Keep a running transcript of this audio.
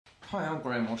Hi, I'm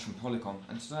Graham Walsh from Polycom,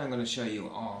 and today I'm going to show you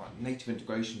our native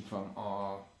integration from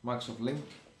our Microsoft Link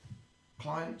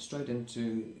client straight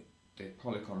into the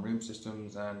Polycom Room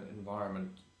Systems and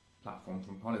Environment platform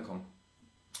from Polycom.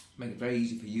 Make it very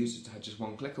easy for users to have just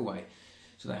one click away.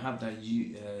 So they have their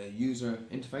user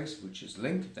interface, which is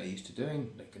Link, they're used to doing.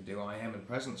 They can do IM and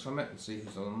presence from it and see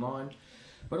who's online.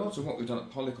 But also what we've done at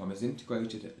Polycom is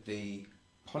integrated the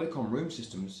Polycom Room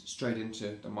Systems straight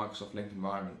into the Microsoft Link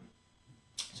environment.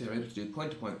 So you're able to do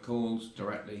point-to-point calls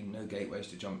directly, no gateways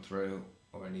to jump through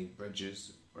or any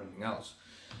bridges or anything else.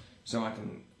 So I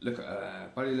can look at a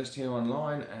buddy list here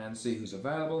online and see who's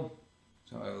available.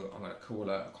 So I'm going to call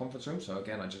a conference room. So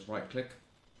again, I just right click,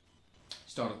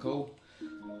 start a call,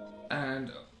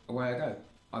 and away I go.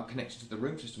 I'm connected to the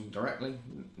room system directly,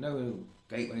 no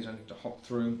gateways or anything to hop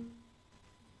through,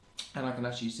 and I can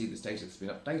actually see the status that's been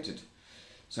updated.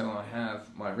 So I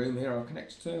have my room here I'm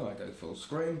connected to, I go full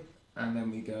screen, and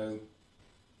then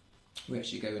we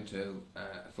actually go into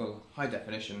full high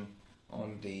definition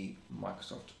on the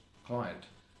Microsoft client.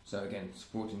 So again,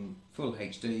 supporting full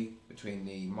HD between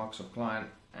the Microsoft client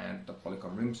and the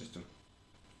Polycom Room system.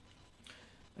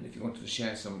 And if you wanted to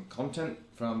share some content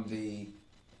from the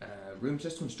room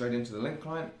system straight into the Link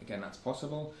client, again that's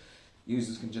possible.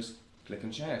 Users can just click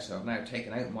and share. So I've now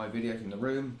taken out my video from the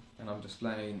room and I'm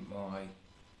displaying my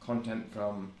content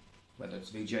from, whether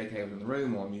it's VGA cable in the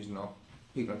room or I'm using our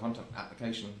People and Content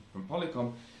application from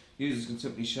Polycom. Users can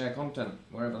simply share content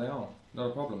wherever they are, not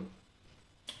a problem.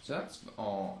 So that's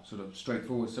our sort of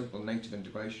straightforward, simple native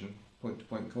integration,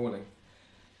 point-to-point calling.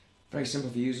 Very simple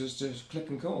for users to click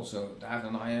and call. So to have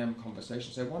an IM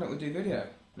conversation, say, why don't we do video?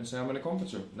 And they say, I'm in a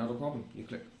conference room, not a problem. You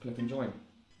click and join.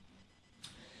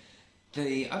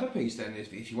 The other piece then is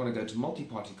if you want to go to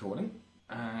multi-party calling,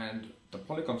 and the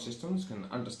Polycom systems can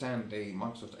understand the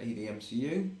Microsoft AV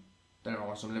MCU. There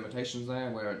are some limitations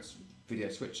there where it's video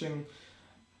switching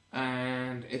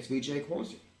and it's VGA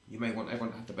quality. You may want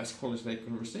everyone to have the best quality they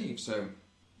can receive. So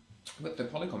with the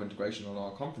Polycom integration on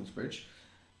our conference bridge,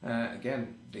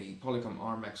 again, the Polycom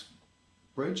RMX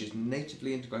bridge is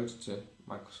natively integrated to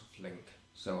Microsoft Link.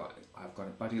 So I've got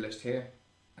a buddy list here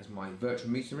as my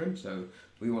virtual meeting room. So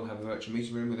we all have a virtual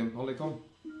meeting room within Polycom.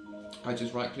 I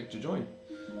just right click to join,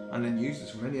 and then users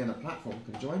from any other platform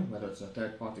can join, whether it's a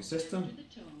third party system. After the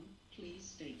tone, please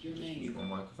state your Just name. mute my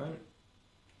microphone.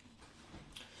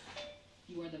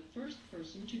 You are the first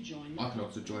person to join. I can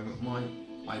also join with my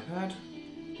iPad.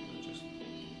 I'll just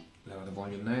lower the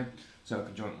volume there. So I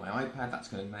can join with my iPad, that's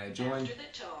going to now join. After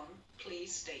the tone,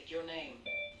 please state your name.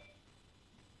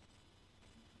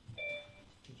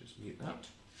 I'll just mute that.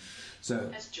 So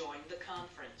Has joined the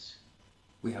conference.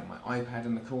 we have my iPad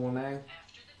in the call now.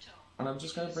 After the tone, And I'm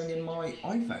just going to bring in my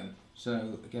iPhone.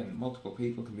 So again, multiple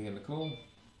people can be in the call.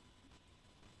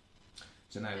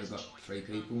 So now we've got 3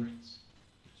 people. Just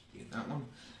mute that one.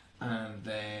 And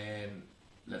then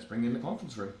let's bring in the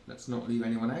conference room. Let's not leave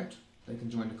anyone out. They can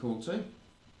join the call too.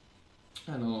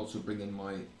 And I'll also bring in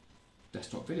my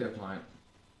desktop video client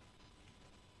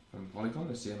from Polycom,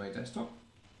 the CMA desktop.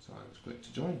 So I just click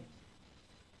to join.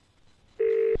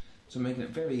 So making it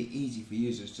very easy for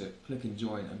users to click and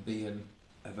join and be in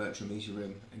a virtual meeting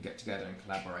room and get together and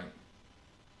collaborate.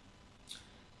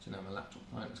 So now my laptop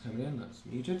client is coming in, that's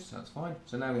muted, so that's fine.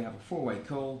 So now we have a 4-way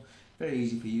call, very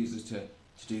easy for users to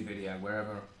do video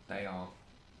wherever they are.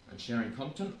 And sharing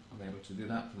content, I'm able to do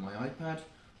that from my iPad.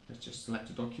 Let's just select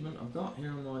a document I've got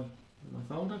here in my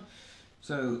folder.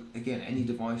 So again, any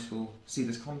device will see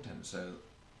this content. So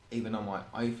even on my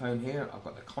iPhone here, I've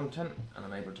got the content and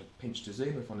I'm able to pinch to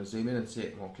zoom if I want to zoom in and see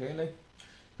it more clearly.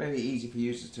 Very easy for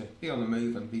users to be on the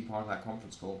move and be part of that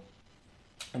conference call.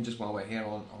 And just while we're here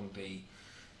on the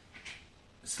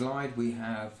slide, we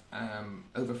have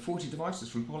over 40 devices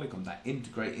from Polycom that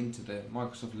integrate into the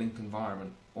Microsoft Link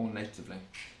environment all natively.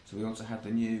 So we also have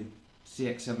the new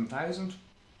CX7000,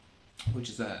 which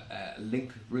is a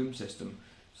Link room system.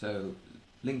 So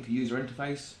Link user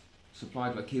interface,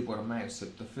 supplied with a keyboard and mouse, so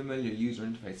the familiar user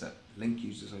interface that Link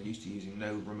users are used to using,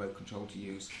 no remote control to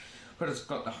use. But it's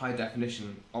got the high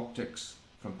definition optics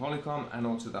from Polycom and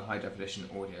also the high definition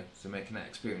audio, so making that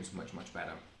experience much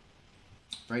better.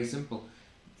 Very simple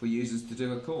for users to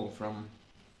do a call from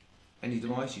any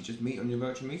device you just meet on your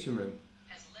virtual meeting room.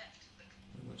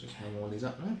 And we'll just hang all these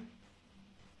up now.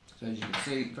 So as you can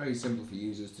see, very simple for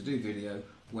users to do video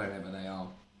wherever they are.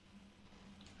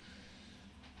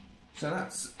 So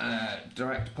that's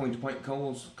direct point-to-point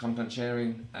calls, content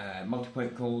sharing,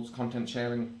 multi-point calls, content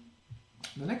sharing.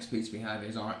 The next piece we have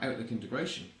is our Outlook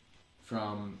integration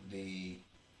from the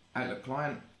Outlook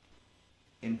client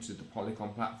into the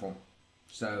Polycom platform.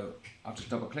 So I've just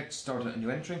double-clicked, start a new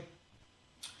entry,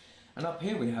 And up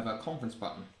here we have a conference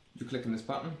button. You click on this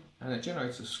button and it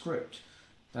generates a script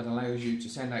that allows you to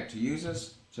send out to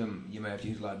users. So you may have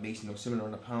used Live Meeting or similar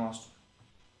in the past,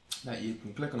 that you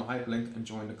can click on a hyperlink and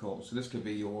join the call. So this could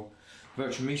be your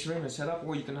virtual meeting room set up,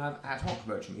 or you can have ad hoc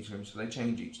virtual meeting rooms, so they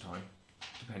change each time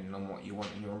depending on what you want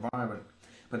in your environment.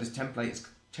 But this template is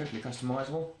totally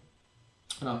customizable,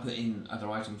 and I'll put in other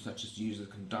items such as users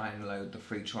can download the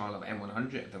free trial of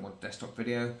M100 if they want desktop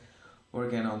video, or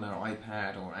again on their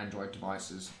iPad or Android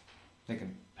devices they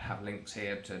can have links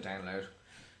here to download.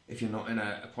 If you're not in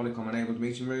a Polycom enabled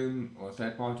meeting room or a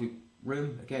third party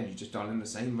room, again you just dial in the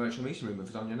same virtual meeting room if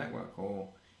it's on your network, or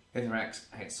if they're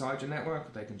outside your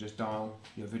network they can just dial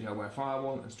your VideoWare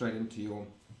firewall and straight into your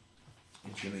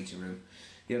meeting room.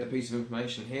 The other piece of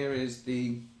information here is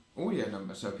the audio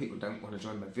number, so if people don't want to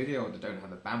join by video or they don't have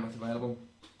the bandwidth available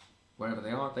wherever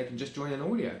they are, they can just join in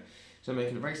audio. So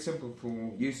making it very simple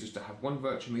for users to have one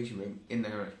virtual meeting room in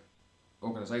their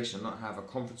organisation, not have a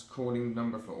conference calling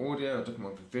number for audio, a different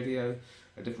one for video,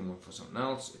 a different one for something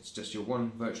else. It's just your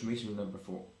one virtual meeting room number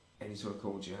for any sort of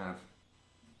calls you have.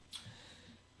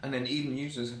 And then even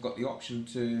users have got the option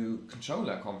to control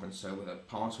their conference, so with a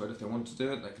password if they want to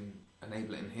do it, they can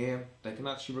enable it in here. They can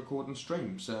actually record and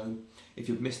stream, so if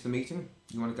you've missed the meeting,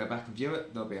 you want to go back and view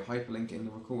it, there'll be a hyperlink in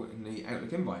the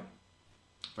Outlook invite.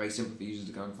 Very simple for users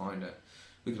to go and find it.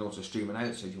 We can also stream it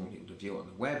out, so if you want people to view it on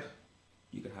the web,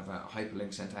 you can have a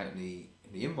hyperlink sent out in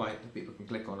the invite that people can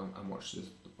click on and watch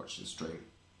the stream.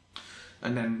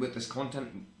 And then with this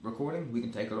content recording, we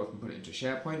can take it off and put it into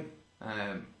SharePoint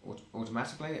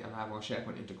automatically and have our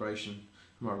SharePoint integration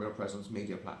from our RealPresence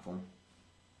media platform.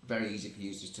 Very easy for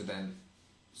users to then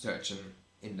search and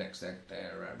index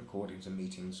their recordings and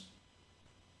meetings.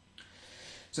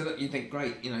 So that you think,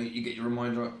 great, you get your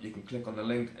reminder up, you can click on the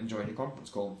link and join your conference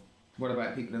call. What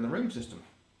about people in the room system?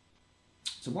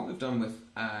 So what we've done with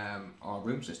our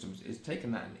room systems is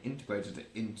taken that and integrated it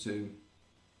into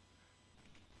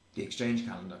the Exchange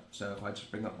calendar. So if I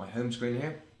just bring up my home screen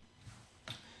here,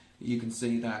 you can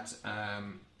see that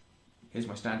here's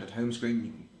my standard home screen.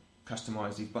 You can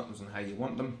customize these buttons and how you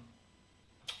want them.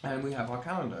 And we have our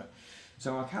calendar.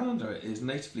 So our calendar is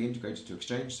natively integrated to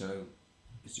Exchange, so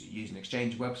it's using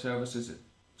Exchange web services,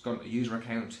 it's got a user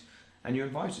account, and you're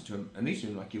invited to a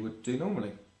meeting like you would do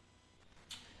normally.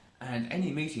 And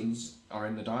any meetings are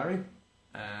in the diary.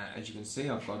 As you can see,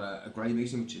 I've got a grey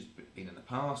meeting which has been in the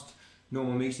past,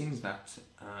 normal meetings that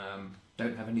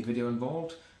don't have any video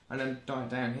involved, and then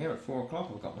down here at 4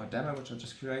 o'clock I've got my demo which I've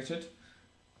just created,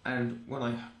 and when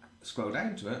I scroll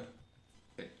down to it,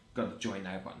 it's got the join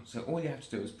now button. So all you have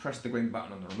to do is press the green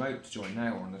button on the remote to join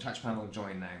now, or on the touch panel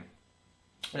join now.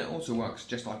 And it also works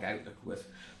just like Outlook with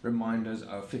reminders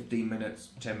of 15 minutes,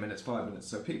 10 minutes, 5 minutes.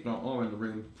 So people are in the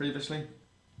room previously,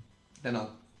 then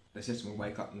the system will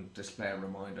wake up and display a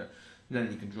reminder. And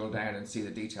then you can drill down and see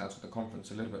the details of the conference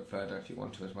a little bit further if you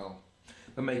want to as well.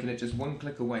 But making it just one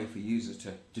click away for users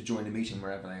to join a meeting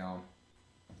wherever they are.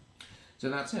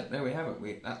 So that's it, there we have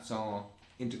it. That's our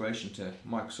integration to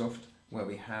Microsoft, where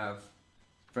we have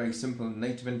very simple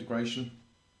native integration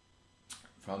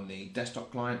from the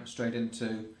desktop client straight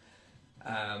into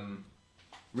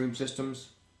room systems,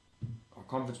 or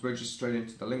conference bridges straight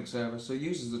into the link server. So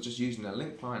users are just using their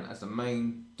link client as the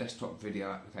main desktop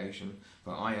video application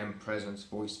for IM, presence,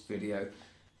 voice, video,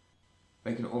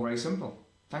 making it all very simple.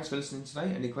 Thanks for listening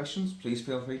today. Any questions, please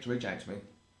feel free to reach out to me.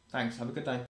 Thanks, have a good day.